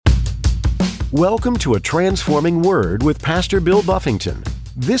Welcome to A Transforming Word with Pastor Bill Buffington.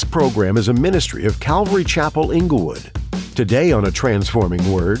 This program is a ministry of Calvary Chapel, Inglewood. Today on A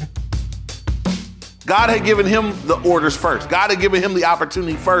Transforming Word, God had given him the orders first. God had given him the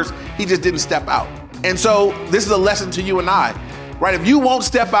opportunity first. He just didn't step out. And so this is a lesson to you and I, right? If you won't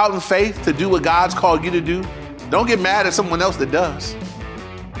step out in faith to do what God's called you to do, don't get mad at someone else that does.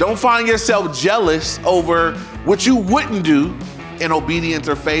 Don't find yourself jealous over what you wouldn't do in obedience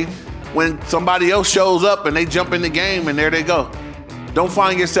or faith when somebody else shows up and they jump in the game and there they go. Don't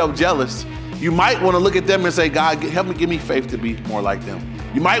find yourself jealous. You might want to look at them and say, God, help me, give me faith to be more like them.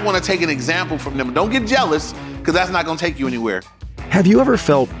 You might want to take an example from them. Don't get jealous, because that's not going to take you anywhere. have you ever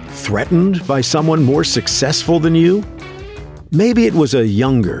felt threatened by someone more successful than you? Maybe it was a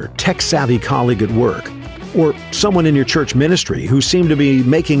younger, tech-savvy colleague at work, or someone in your church ministry who seemed to be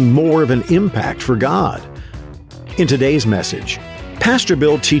making more of an impact for God. In today's message, Pastor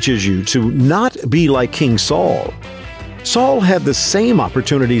Bill teaches you to not be like King Saul. Saul had the same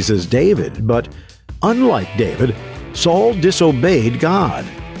opportunities as David, but unlike David, Saul disobeyed God.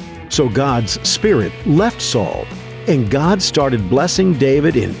 So God's Spirit left Saul, and God started blessing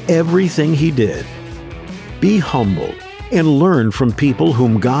David in everything he did. Be humble and learn from people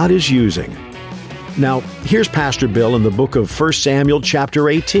whom God is using. Now, here's Pastor Bill in the book of 1 Samuel chapter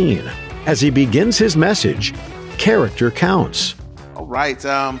 18, as he begins his message, Character Counts. All right.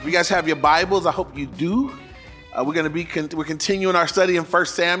 If you guys have your Bibles, I hope you do. We're continuing our study in 1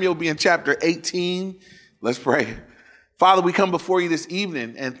 Samuel, be in chapter 18. Let's pray. Father, we come before you this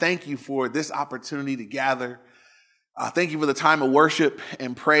evening and thank you for this opportunity to gather. Thank you for the time of worship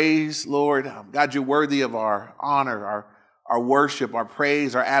and praise, Lord. God, you're worthy of our honor, our worship, our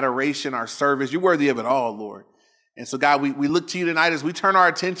praise, our adoration, our service. You're worthy of it all, Lord. And so, God, we look to you tonight as we turn our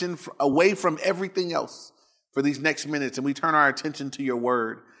attention away from everything else for these next minutes, and we turn our attention to your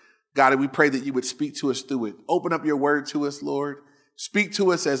word. God, and we pray that you would speak to us through it. Open up your word to us, Lord. Speak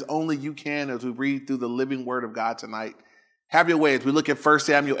to us as only you can as we read through the living word of God tonight. Have your way as we look at 1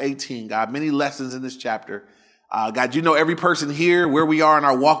 Samuel 18, God. Many lessons in this chapter. God, you know every person here, where we are in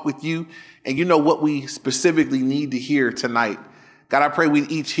our walk with you, and you know what we specifically need to hear tonight. God, I pray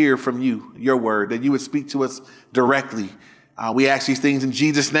we'd each hear from you, your word, that you would speak to us directly. We ask these things in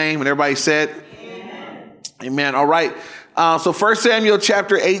Jesus' name, and everybody said, Amen. Amen. All right. So 1 Samuel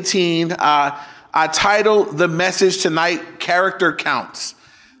chapter 18, I titled the message tonight, Character Counts.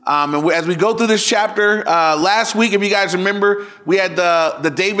 As we go through this chapter, last week, if you guys remember, we had the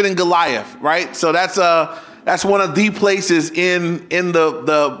David and Goliath, right? So that's one of the places in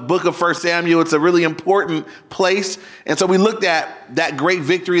the book of 1 Samuel. It's a really important place. And so we looked at that great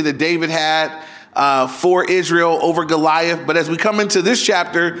victory that David had for Israel over Goliath. But as we come into this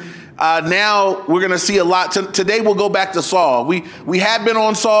chapter, now we're going to see a lot. Today we'll go back to Saul. We had been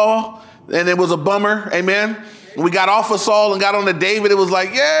on Saul, and it was a bummer. Amen. When we got off of Saul and got on to David, it was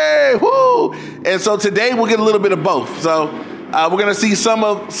like, yay, whoo. And so today we'll get a little bit of both. So we're going to see some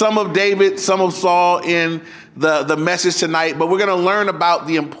of David, some of Saul in the message tonight, but we're going to learn about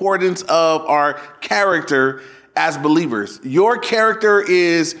the importance of our character as believers. Your character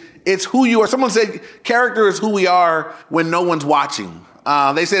it's who you are. Someone said character is who we are when no one's watching.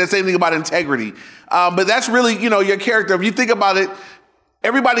 They say the same thing about integrity. But that's really, your character. If you think about it,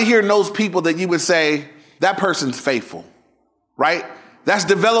 everybody here knows people that you would say that person's faithful, right? That's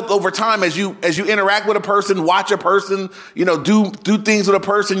developed over time as you interact with a person, watch a person, do things with a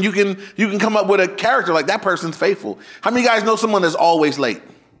person. You can come up with a character like that person's faithful. How many of you guys know someone that's always late?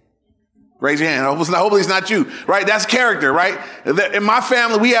 Raise your hand. Hopefully it's not you, right? That's character, right? In my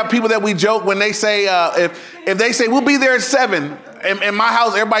family, we have people that we joke when they say, if they say we'll be there at 7. In my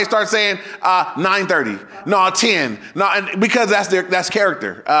house, everybody starts saying 9:30, no 10, no, and because that's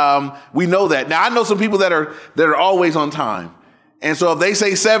character. We know that. Now I know some people that are always on time. And so if they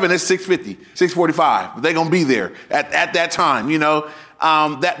say 7, it's 6:50, 6:45. They're going to be there at that time,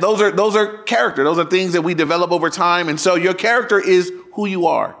 those are character. Those are things that we develop over time. And so your character is who you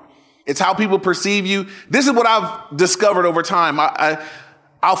are. It's how people perceive you. This is what I've discovered over time.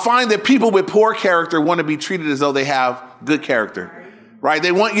 I'll find that people with poor character want to be treated as though they have good character, right?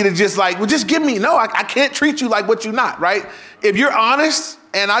 They want you to just give me. No, I can't treat you like what you're not, right? If you're honest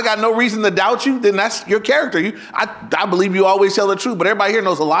and I got no reason to doubt you, then that's your character. I believe you always tell the truth, but everybody here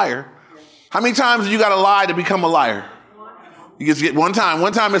knows a liar. How many times have you got to lie to become a liar? You just get one time.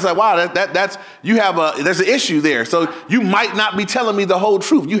 One time it's like, wow, there's an issue there. So you might not be telling me the whole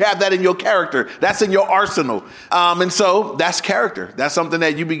truth. You have that in your character. That's in your arsenal. And so that's character. That's something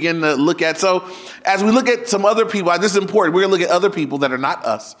that you begin to look at. So as we look at some other people, this is important. We're going to look at other people that are not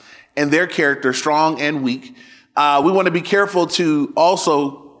us and their character, strong and weak. We want to be careful to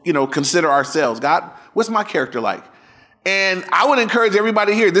also consider ourselves. God, what's my character like? And I would encourage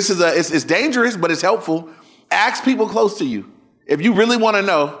everybody here. This is it's dangerous, but it's helpful. Ask people close to you. If you really want to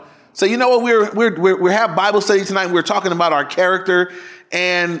know, so you know what, we have Bible study tonight. We're talking about our character,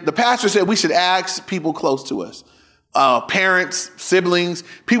 and the pastor said we should ask people close to us, parents, siblings,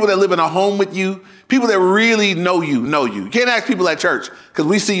 people that live in a home with you, people that really know you. You can't ask people at church because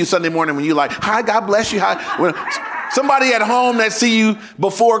we see you Sunday morning when you're like, hi, God bless you. Hi. Somebody at home that see you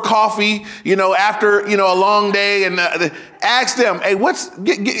before coffee, after, a long day, and ask them, hey,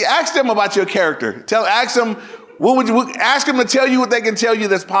 ask them about your character. Ask them, ask them to tell you what they can tell you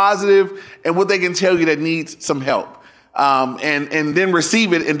that's positive and what they can tell you that needs some help. And then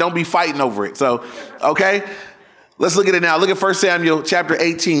receive it and don't be fighting over it. So, okay, let's look at it now. Look at 1 Samuel chapter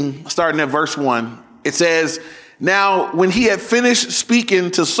 18, starting at verse 1. It says, now when he had finished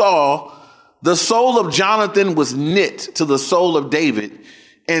speaking to Saul, the soul of Jonathan was knit to the soul of David,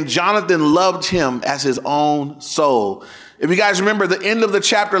 and Jonathan loved him as his own soul. If you guys remember the end of the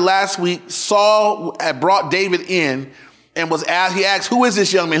chapter last week, Saul had brought David in and he asked, who is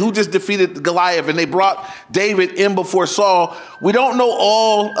this young man who just defeated Goliath? And they brought David in before Saul. We don't know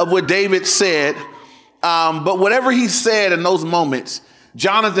all of what David said, but whatever he said in those moments,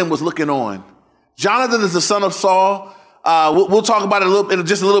 Jonathan was looking on. Jonathan is the son of Saul. We'll talk about it in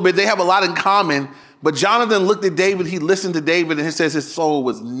just a little bit. They have a lot in common, but Jonathan looked at David. He listened to David, and it says his soul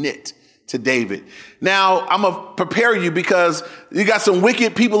was knit to David. Now, I'm going to prepare you because you got some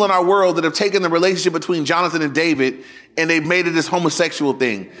wicked people in our world that have taken the relationship between Jonathan and David, and they've made it this homosexual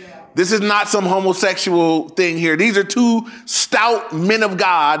thing. Yeah. This is not some homosexual thing here. These are two stout men of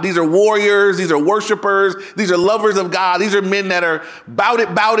God. These are warriors. These are worshipers. These are lovers of God. These are men that are bout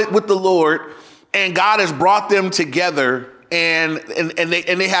it with the Lord. And God has brought them together, and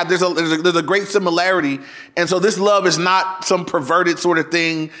they have there's a great similarity. And so this love is not some perverted sort of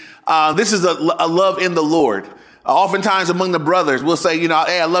thing. This is a love in the Lord. Oftentimes among the brothers, we'll say,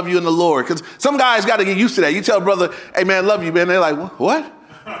 hey, I love you in the Lord, because some guys got to get used to that. You tell a brother, hey man, I love you, man. They're like, what?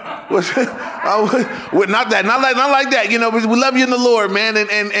 Not like that. We love you in the Lord, man.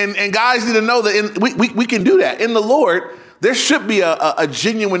 And guys need to know that we can do that in the Lord. There should be a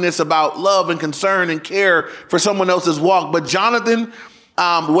genuineness about love and concern and care for someone else's walk. But Jonathan,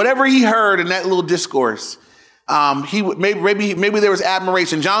 whatever he heard in that little discourse, maybe there was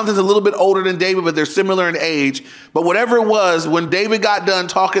admiration. Jonathan's a little bit older than David, but they're similar in age. But whatever it was, when David got done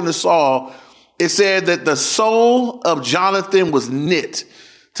talking to Saul, it said that the soul of Jonathan was knit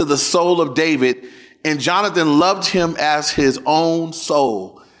to the soul of David, and Jonathan loved him as his own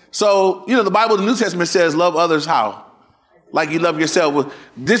soul. So, the Bible, the New Testament says, love others how? Like you love yourself. Well,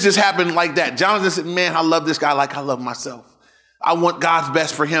 this just happened like that. Jonathan said, man, I love this guy like I love myself. I want God's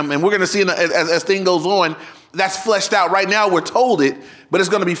best for him. And we're going to see as thing goes on, that's fleshed out. Right now, we're told it, but it's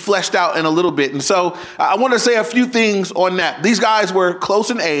going to be fleshed out in a little bit. And so I want to say a few things on that. These guys were close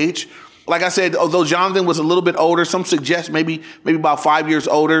in age. Like I said, although Jonathan was a little bit older, some suggest maybe about 5 years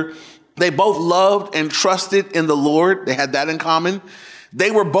older. They both loved and trusted in the Lord. They had that in common. They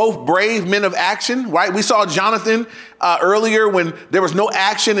were both brave men of action, right? We saw Jonathan earlier when there was no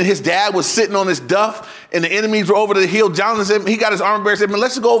action and his dad was sitting on his duff and the enemies were over the hill. Jonathan said, he got his armor bearer and said, man,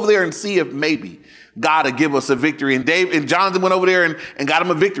 let's just go over there and see if maybe God will give us a victory. And Jonathan went over there and got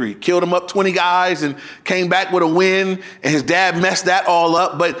him a victory, killed him up 20 guys and came back with a win. And his dad messed that all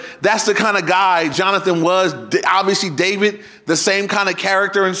up. But that's the kind of guy Jonathan was. Obviously, David, the same kind of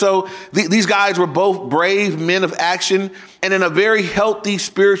character. And so these guys were both brave men of action. And in a very healthy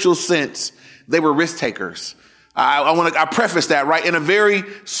spiritual sense, they were risk takers. I preface that, right? In a very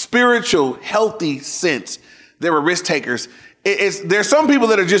spiritual, healthy sense, they were risk takers. There's some people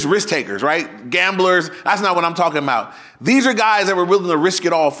that are just risk takers, right? Gamblers. That's not what I'm talking about. These are guys that were willing to risk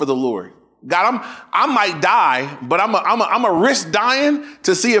it all for the Lord. God, I might die, but I'm a risk dying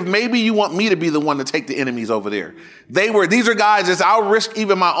to see if maybe you want me to be the one to take the enemies over there. These are guys that I'll risk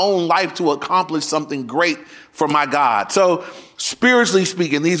even my own life to accomplish something great for my God. So spiritually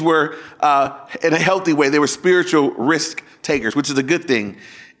speaking, these were, in a healthy way, they were spiritual risk takers, which is a good thing.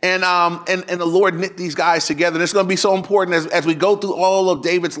 And the Lord knit these guys together. And it's going to be so important as we go through all of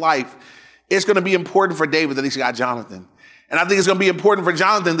David's life. It's going to be important for David that he's got Jonathan. And I think it's going to be important for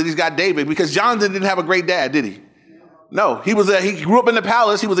Jonathan that he's got David, because Jonathan didn't have a great dad, did he? No, he grew up in the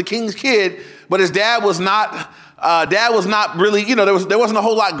palace. He was a king's kid, but his dad was not really, there wasn't a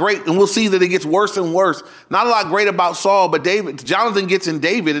whole lot great. And we'll see that it gets worse and worse. Not a lot great about Saul, but Jonathan gets in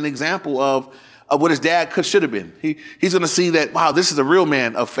David an example of what his dad should have been. He's going to see that, wow, this is a real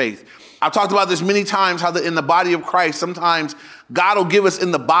man of faith. I've talked about this many times, how in the body of Christ, sometimes God will give us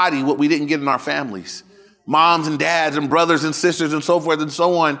in the body what we didn't get in our families. moms and dads and brothers and sisters and so forth and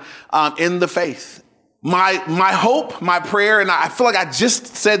so on in the faith. My hope, my prayer, and I feel like I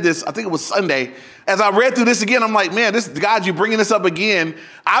just said this, I think it was Sunday. As I read through this again, I'm like, man, God, you're bringing this up again.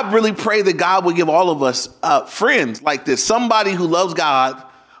 I really pray that God will give all of us friends like this, somebody who loves God,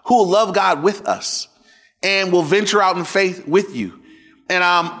 who will love God with us and will venture out in faith with you.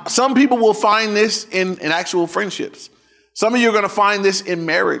 And some people will find this in actual friendships. Some of you are going to find this in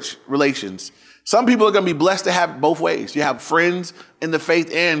marriage relations. Some people are going to be blessed to have both ways. You have friends in the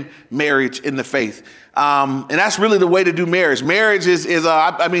faith and marriage in the faith. And that's really the way to do marriage. Marriage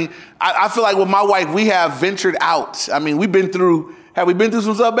I feel like with my wife, we have ventured out. I mean, have we been through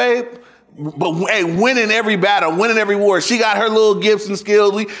some stuff, babe? But hey, winning every battle, winning every war. She got her little gifts and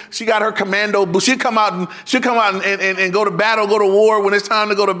skills. She got her commando, but she'll come out and go to battle, go to war when it's time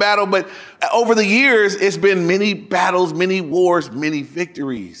to go to battle. But over the years, it's been many battles, many wars, many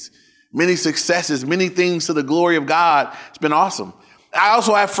victories, many successes, many things to the glory of God. It's been awesome. I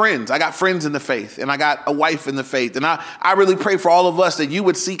also have friends. I got friends in the faith, and I got a wife in the faith. And I really pray for all of us that you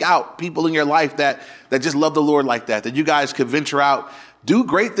would seek out people in your life that just love the Lord like that you guys could venture out, do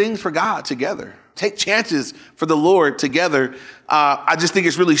great things for God together. Take chances for the Lord together. I just think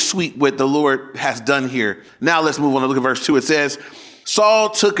it's really sweet what the Lord has done here. Now let's move on to look at verse 2. It says, Saul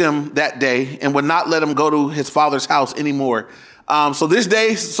took him that day and would not let him go to his father's house anymore. So this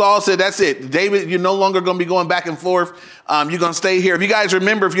day, Saul said, that's it. David, you're no longer going to be going back and forth. You're going to stay here. If you guys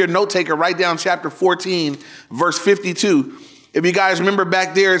remember, if you're a note taker, write down chapter 14, verse 52. If you guys remember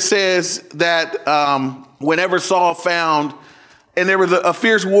back there, it says that whenever Saul found, and there was a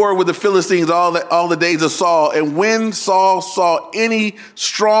fierce war with the Philistines all the days of Saul. And when Saul saw any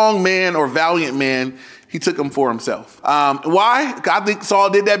strong man or valiant man, he took him for himself. Why? I think Saul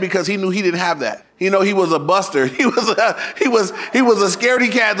did that because he knew he didn't have that. He was a buster. He was a scaredy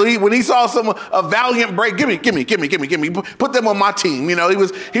cat. When he saw a valiant break, give me. Put them on my team.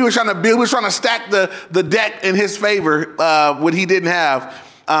 He was trying to stack the deck in his favor when he didn't have.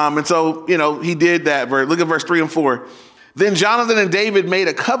 And so he did that. Look at verse 3 and 4. Then Jonathan and David made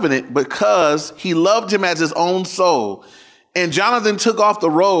a covenant because he loved him as his own soul. And Jonathan took off the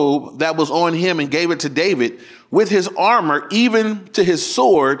robe that was on him and gave it to David with his armor, even to his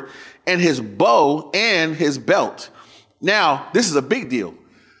sword and his bow and his belt. Now, this is a big deal.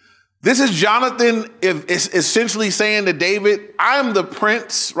 This is Jonathan essentially saying to David, I'm the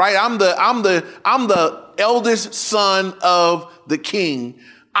prince, right? I'm the eldest son of the king.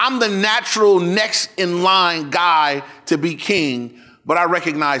 I'm the natural next in line guy to be king, but I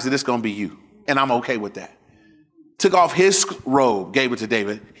recognize that it's going to be you, and I'm okay with that. Took off his robe, gave it to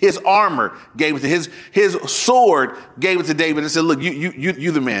David. His armor, gave it to his sword, gave it to David, and said, look,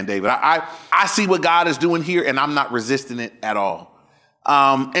 you the man, David. I see what God is doing here, and I'm not resisting it at all.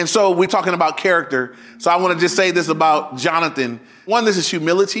 And so we're talking about character. So I want to just say this about Jonathan. One, this is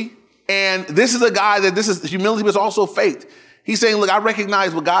humility, and this is a guy this is humility, but it's also faith. He's saying, look, I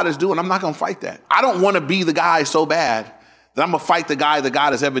recognize what God is doing. I'm not going to fight that. I don't want to be the guy so bad that I'm going to fight the guy that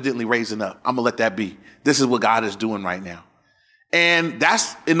God is evidently raising up. I'm going to let that be. This is what God is doing right now. And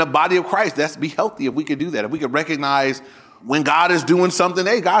that's in the body of Christ. That's be healthy if we could do that. If we could recognize when God is doing something,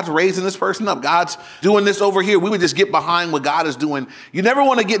 hey, God's raising this person up. God's doing this over here. We would just get behind what God is doing. You never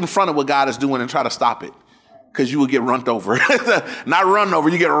want to get in front of what God is doing and try to stop it, because you will get runned over. Not run over,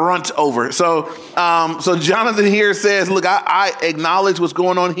 you get runt over. So Jonathan here says, look, I acknowledge what's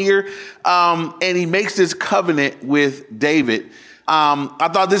going on here. And he makes this covenant with David. I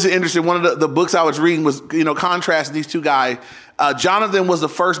thought this is interesting. One of the books I was reading was, contrasting these two guys. Jonathan was the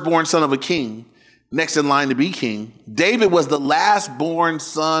firstborn son of a king, next in line to be king. David was the last born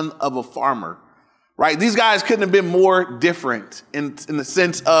son of a farmer, right? These guys couldn't have been more different in the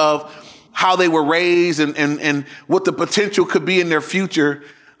sense of how they were raised and what the potential could be in their future.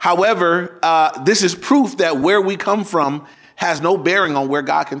 However, this is proof that where we come from has no bearing on where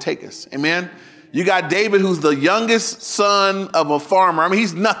God can take us. Amen. You got David, who's the youngest son of a farmer. I mean,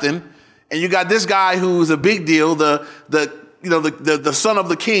 he's nothing. And you got this guy who's a big deal, the son of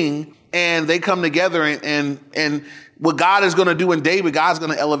the king, and they come together and what God is going to do in David, God's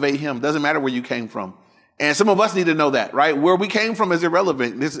going to elevate him. Doesn't matter where you came from. And some of us need to know that, right? Where we came from is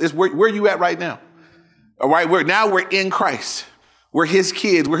irrelevant. It's where you at right now. All right. We're in Christ. We're his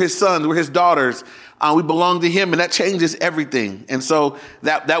kids. We're his sons. We're his daughters. We belong to him, and that changes everything. And so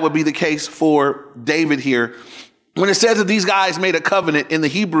that would be the case for David here. When it says that these guys made a covenant in the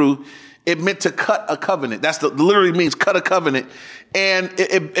Hebrew, it meant to cut a covenant. Literally means cut a covenant. And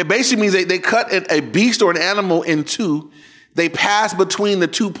it basically means they cut a beast or an animal in two. They pass between the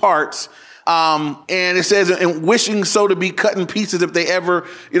two parts. And it says, and wishing so to be cut in pieces if they ever,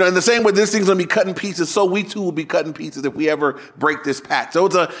 in the same way this thing's going to be cut in pieces, so we too will be cut in pieces if we ever break this pact. So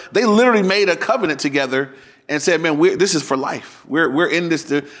they literally made a covenant together and said, man, this is for life. We're in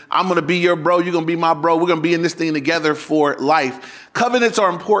this. I'm going to be your bro. You're going to be my bro. We're going to be in this thing together for life. Covenants are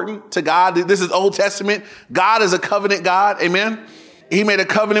important to God. This is Old Testament. God is a covenant God. Amen. He made a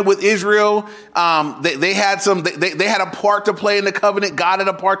covenant with Israel. They had a part to play in the covenant. God had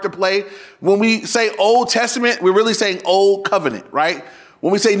a part to play. When we say Old Testament, we're really saying Old Covenant, right?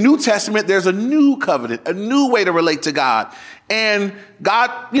 When we say New Testament, there's a new covenant, a new way to relate to God. And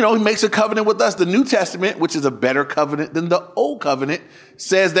God, he makes a covenant with us. The New Testament, which is a better covenant than the Old Covenant,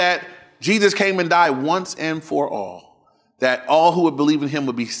 says that Jesus came and died once and for all, that all who would believe in him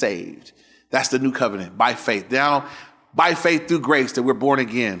would be saved. That's the new covenant by faith. Now, by faith through grace that we're born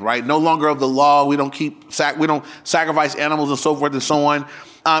again, right? No longer of the law. We don't sacrifice animals and so forth and so on.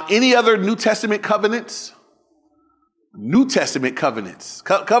 Any other New Testament covenants? New Testament covenants.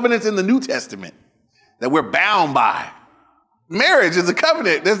 Covenants in the New Testament that we're bound by. Marriage is a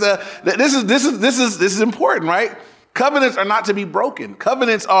covenant. This is important, right? Covenants are not to be broken.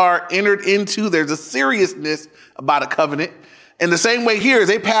 Covenants are entered into. There's a seriousness about a covenant. In the same way here, as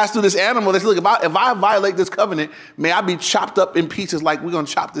they pass through this animal, they say, look, if I violate this covenant, may I be chopped up in pieces like we're going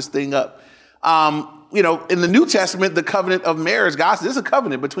to chop this thing up. In the New Testament, the covenant of marriage, God says, this is a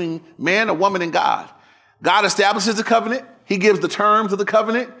covenant between man, a woman, and God. God establishes the covenant. He gives the terms of the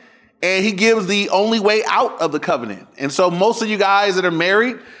covenant, and he gives the only way out of the covenant. And so most of you guys that are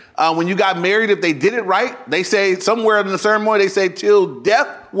married, when you got married, if they did it right, they say somewhere in the ceremony, they say till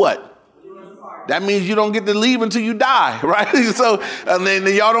death, what? That means you don't get to leave until you die, right? So, and then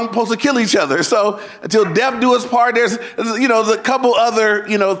y'all don't supposed to kill each other. So until death do us part, there's a couple other,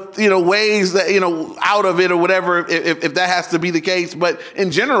 ways that, out of it or whatever, if that has to be the case. But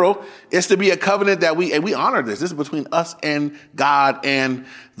in general, it's to be a covenant that we honor this. This is between us and God and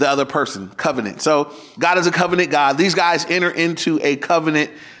the other person, covenant. So God is a covenant God. These guys enter into a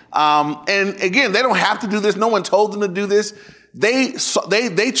covenant. And again, they don't have to do this. No one told them to do this. They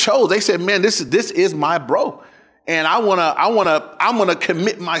chose. They said, "Man, this is my bro, and I'm gonna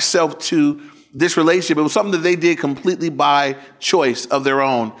commit myself to this relationship." It was something that they did completely by choice of their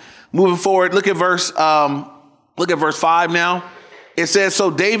own. Moving forward, look at verse 5 now. It says,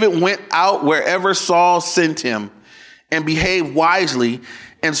 "So David went out wherever Saul sent him, and behaved wisely.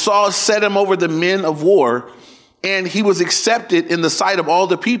 And Saul set him over the men of war, and he was accepted in the sight of all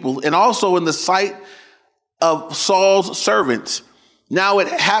the people, and also in the sight of Saul's servants. Now it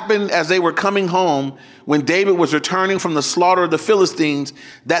happened as they were coming home, when David was returning from the slaughter of the Philistines,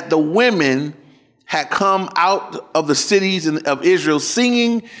 that the women had come out of the cities of Israel,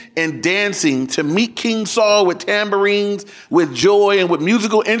 singing and dancing to meet King Saul with tambourines, with joy, and with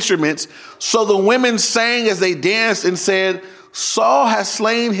musical instruments. So the women sang as they danced and said, 'Saul has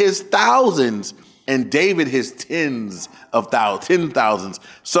slain his thousands, and David his tens thousands.'"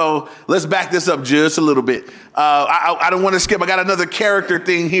 So let's back this up just a little bit. I don't want to skip. I got another character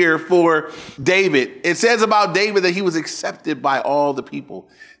thing here for David. It says about David that he was accepted by all the people,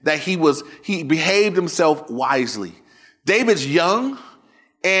 that he behaved himself wisely. David's young,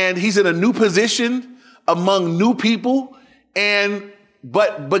 and he's in a new position among new people.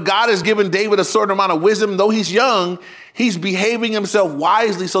 But God has given David a certain amount of wisdom. Though he's young, he's behaving himself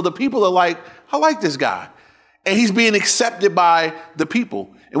wisely. So the people are like, I like this guy. And he's being accepted by the people.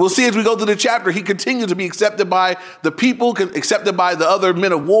 And we'll see as we go through the chapter, he continues to be accepted by the people, accepted by the other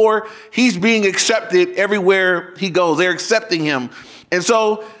men of war. He's being accepted everywhere he goes. They're accepting him. And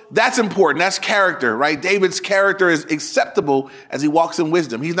so that's important. That's character, right? David's character is acceptable as he walks in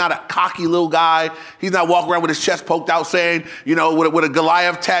wisdom. He's not a cocky little guy. He's not walking around with his chest poked out saying, with a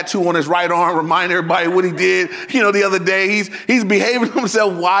Goliath tattoo on his right arm, remind everybody what he did, the other day. He's behaving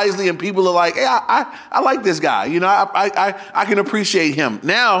himself wisely, and people are like, hey, I like this guy. I can appreciate him.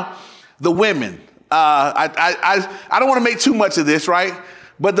 Now, the women. I don't want to make too much of this, right?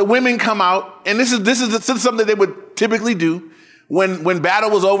 But the women come out, and this is something they would typically do. When battle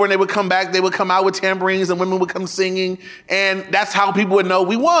was over and they would come back, they would come out with tambourines and women would come singing. And that's how people would know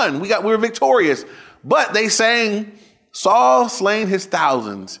we won. We were victorious. But they sang, Saul slain his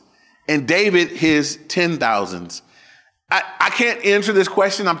thousands and David his 10,000s. I can't answer this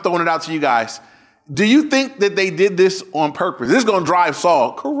question. I'm throwing it out to you guys. Do you think that they did this on purpose? This is going to drive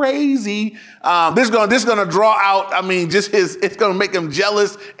Saul crazy. This is going to draw out, it's going to make him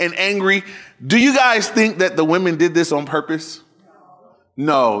jealous and angry. Do you guys think that the women did this on purpose?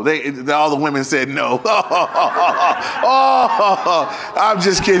 No, all the women said no. Oh, I'm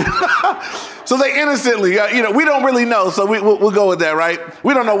just kidding. So they innocently, we don't really know. So we'll go with that, right?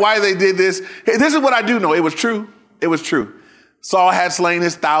 We don't know why they did this. Hey, this is what I do know. It was true. It was true. Saul had slain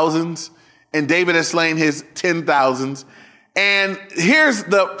his thousands and David had slain his 10,000s. And here's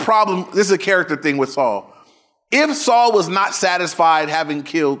the problem. This is a character thing with Saul. If Saul was not satisfied having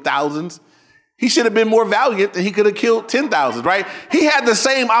killed thousands, he should have been more valiant and he could have killed 10,000, right? He had the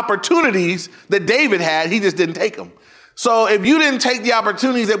same opportunities that David had. He just didn't take them. So if you didn't take the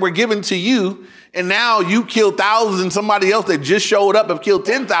opportunities that were given to you and now you killed thousands and somebody else that just showed up have killed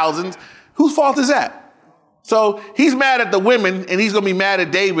 10,000, whose fault is that? So he's mad at the women and he's going to be mad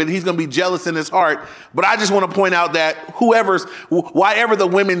at David. He's going to be jealous in his heart. But I just want to point out that why ever the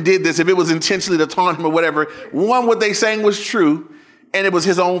women did this, if it was intentionally to taunt him or whatever, one, what they saying was true and it was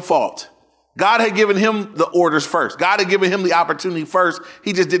his own fault. God had given him the orders first. God had given him the opportunity first.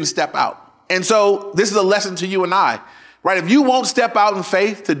 He just didn't step out. And so this is a lesson to you and I, right? If you won't step out in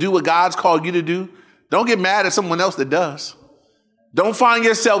faith to do what God's called you to do, don't get mad at someone else that does. Don't find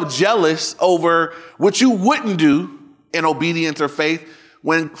yourself jealous over what you wouldn't do in obedience or faith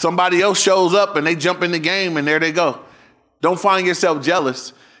when somebody else shows up and they jump in the game and there they go. Don't find yourself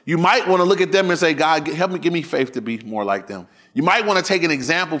jealous. You might want to look at them and say, God, help me, give me faith to be more like them. You might want to take an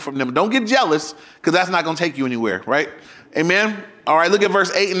example from them. Don't get jealous because that's not going to take you anywhere, right? Amen. All right, look at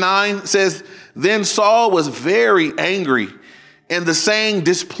verse 8 and 9. It says, then Saul was very angry and the saying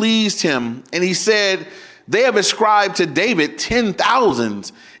displeased him. And he said, they have ascribed to David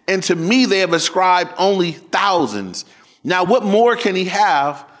 10,000s and to me they have ascribed only thousands. Now what more can he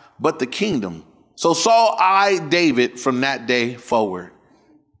have but the kingdom? So Saul eyed David from that day forward.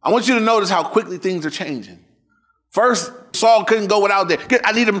 I want you to notice how quickly things are changing. First, Saul couldn't go without that.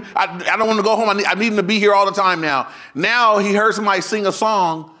 I need him. I don't want to go home. I need him to be here all the time now. Now he heard somebody sing a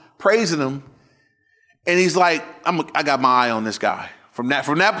song praising him. And he's like, I got my eye on this guy. From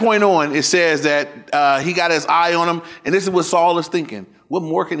that point on, it says that he got his eye on him. And this is what Saul is thinking. What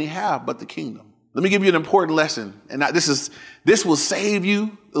more can he have but the kingdom? Let me give you an important lesson. And this will save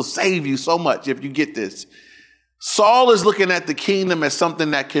you. It'll save you so much if you get this. Saul is looking at the kingdom as something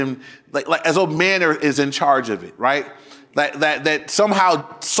that can, like as though man is in charge of it, right? That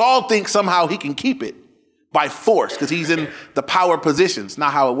somehow Saul thinks somehow he can keep it by force because he's in the power position. It's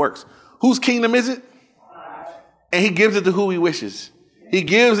not how it works. Whose kingdom is it? And he gives it to who he wishes. He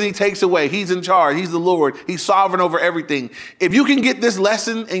gives and he takes away. He's in charge. He's the Lord. He's sovereign over everything. If you can get this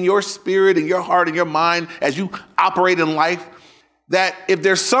lesson in your spirit, in your heart, in your mind, as you operate in life, that if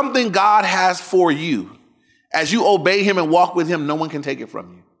there's something God has for you, as you obey him and walk with him, no one can take it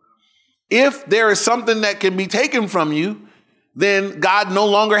from you. If there is something that can be taken from you, then God no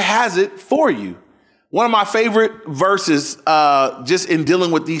longer has it for you. One of my favorite verses, just in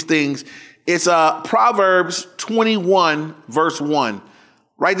dealing with these things, it's Proverbs 21, verse 1.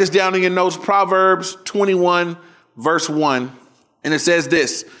 Write this down in your notes, Proverbs 21, verse 1. And it says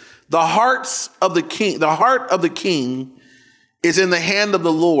this, the heart of the king is in the hand of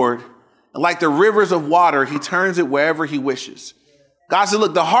the Lord. And like the rivers of water, he turns it wherever he wishes. God said,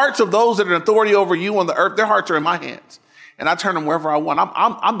 look, the hearts of those that are in authority over you on the earth, their hearts are in my hands. And I turn them wherever I want.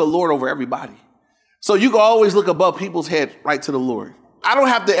 I'm the Lord over everybody. So you can always look above people's head right to the Lord. I don't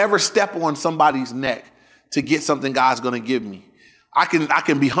have to ever step on somebody's neck to get something God's going to give me. I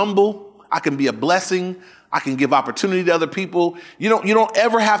can be humble. I can be a blessing. I can give opportunity to other people. You don't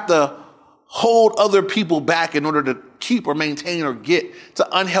ever have to hold other people back in order to keep or maintain or get. It's an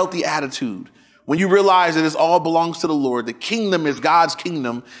unhealthy attitude. When you realize that it all belongs to the Lord, the kingdom is God's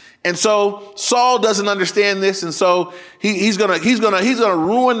kingdom. And so Saul doesn't understand this. And so he's going to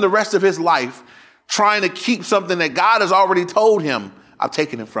ruin the rest of his life trying to keep something that God has already told him, I've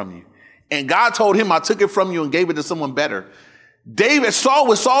taken it from you. And God told him, I took it from you and gave it to someone better. What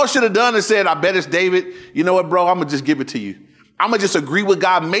Saul should have done is said, I bet it's David. You know what, bro? I'm going to just give it to you. I'm going to just agree with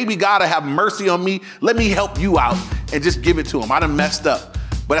God. Maybe God will have mercy on me. Let me help you out and just give it to him. I done messed up.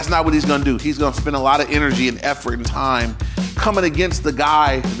 But that's not what he's going to do. He's going to spend a lot of energy and effort and time coming against the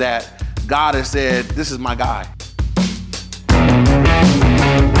guy that God has said, this is my guy.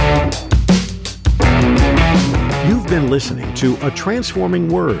 You've been listening to A Transforming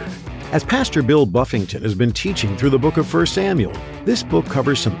Word. As Pastor Bill Buffington has been teaching through the book of 1 Samuel, this book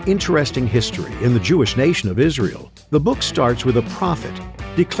covers some interesting history in the Jewish nation of Israel. The book starts with a prophet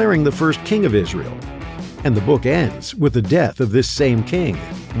declaring the first king of Israel, and the book ends with the death of this same king.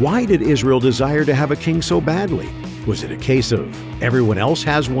 Why did Israel desire to have a king so badly? Was it a case of everyone else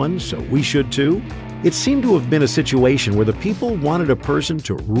has one, so we should too? It seemed to have been a situation where the people wanted a person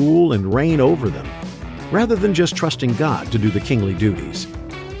to rule and reign over them. rather than just trusting God to do the kingly duties.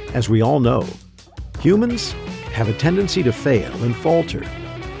 As we all know, humans have a tendency to fail and falter,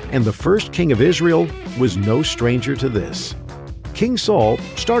 and the first king of Israel was no stranger to this. King Saul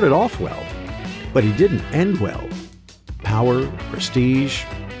started off well, but he didn't end well. Power, prestige,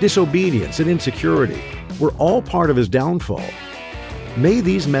 disobedience, and insecurity were all part of his downfall. May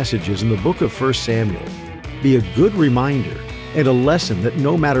these messages in the book of 1 Samuel be a good reminder and a lesson that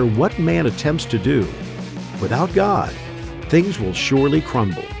no matter what man attempts to do, without God, things will surely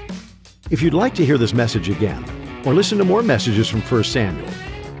crumble. If you'd like to hear this message again, or listen to more messages from 1 Samuel,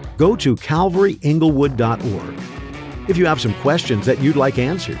 go to calvaryinglewood.org. If you have some questions that you'd like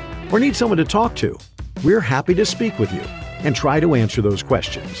answered, or need someone to talk to, we're happy to speak with you and try to answer those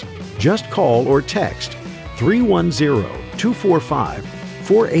questions. Just call or text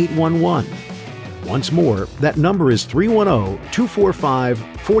 310-245-4811. Once more, that number is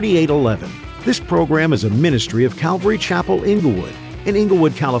 310-245-4811. This program is a ministry of Calvary Chapel Inglewood in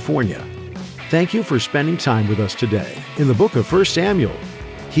Inglewood, California. Thank you for spending time with us today in the book of 1 Samuel,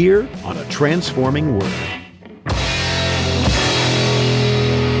 here on A Transforming Word.